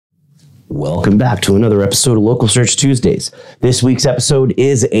Welcome back to another episode of Local Search Tuesdays. This week's episode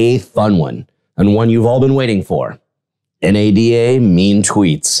is a fun one, and one you've all been waiting for. NADA mean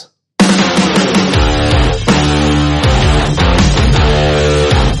tweets.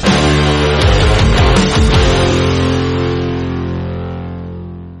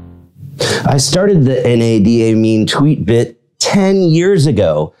 I started the NADA mean tweet bit 10 years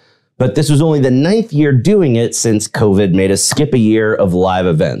ago, but this was only the 9th year doing it since COVID made us skip a year of live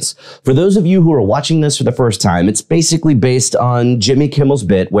events. For those of you who are watching this for the first time, it's basically based on Jimmy Kimmel's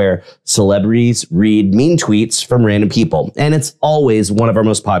bit where celebrities read mean tweets from random people, and it's always one of our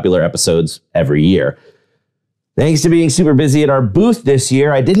most popular episodes every year. Thanks to being super busy at our booth this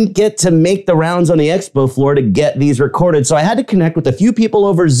year, I didn't get to make the rounds on the expo floor to get these recorded, so I had to connect with a few people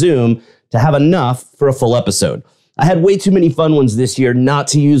over Zoom to have enough for a full episode. I had way too many fun ones this year not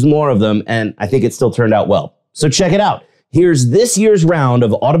to use more of them, and I think it still turned out well. So check it out. Here's this year's round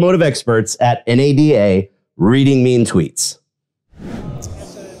of automotive experts at NADA reading mean tweets.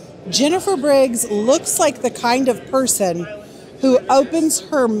 Jennifer Briggs looks like the kind of person who opens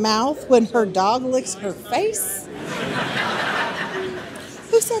her mouth when her dog licks her face.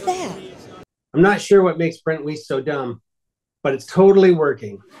 Who said that? I'm not sure what makes Brent Weiss so dumb, but it's totally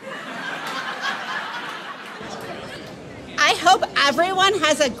working. I hope everyone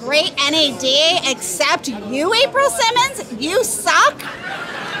has a great NAD except you, April Simmons. You suck.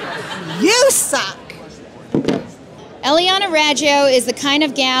 You suck. Eliana Raggio is the kind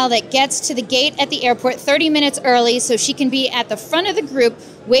of gal that gets to the gate at the airport 30 minutes early so she can be at the front of the group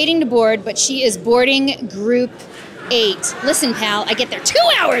waiting to board, but she is boarding group 8. Listen, pal, I get there 2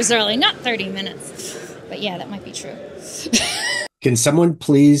 hours early, not 30 minutes. But yeah, that might be true. Can someone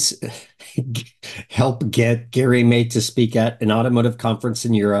please help get Gary May to speak at an automotive conference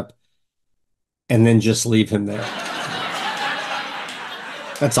in Europe and then just leave him there?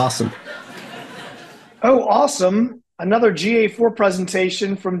 That's awesome. Oh, awesome. Another GA4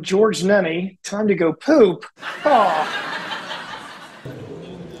 presentation from George Nenny. Time to go poop. Oh.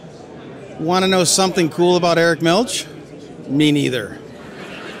 Want to know something cool about Eric Milch? Me neither.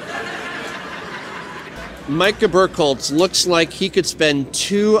 Micah Burkholz looks like he could spend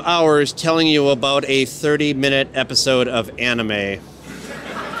 2 hours telling you about a 30-minute episode of anime. I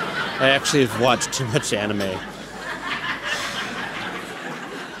actually have watched too much anime.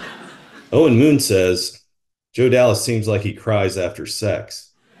 Owen Moon says, Joe Dallas seems like he cries after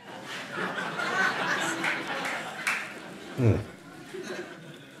sex.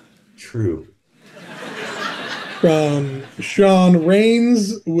 True. From Sean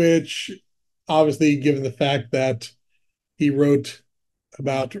Rains, which obviously, given the fact that he wrote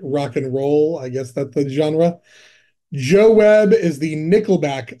about rock and roll, I guess that's the genre. Joe Webb is the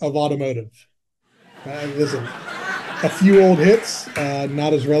Nickelback of automotive. Listen, a few old hits,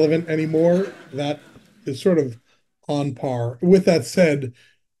 not as relevant anymore. That is sort of on par. With that said,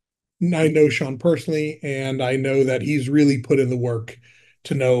 I know Sean personally, and I know that he's really put in the work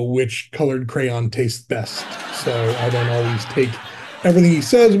to know which colored crayon tastes best. So I don't always take everything he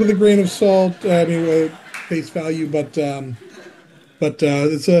says with a grain of salt, face value, but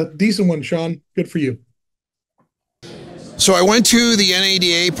it's a decent one, Sean. Good for you. So I went to the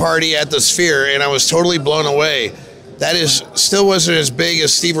NADA party at the Sphere, and I was totally blown away. That is still wasn't as big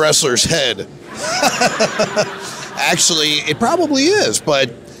as Steve Ressler's head. Actually, it probably is,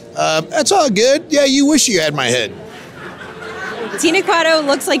 but that's all good. Yeah, you wish you had my head. Tina Quatto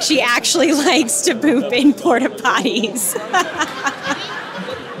looks like she actually likes to poop in porta potties.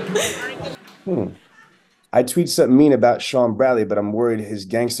 I tweet something mean about Sean Bradley, but I'm worried his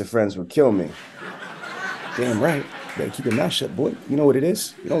gangster friends will kill me. Damn right. Better keep your mouth shut, boy. You know what it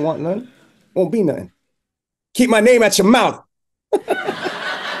is. You don't want none. Won't be nothing. Keep my name at your mouth.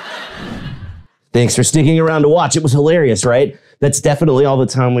 Thanks for sticking around to watch. It was hilarious, right? That's definitely all the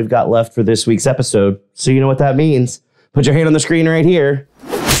time we've got left for this week's episode. So you know what that means. Put your hand on the screen right here.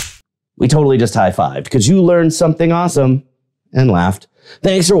 We totally just high-fived because you learned something awesome and laughed.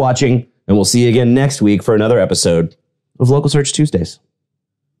 Thanks for watching, and we'll see you again next week for another episode of Local Search Tuesdays.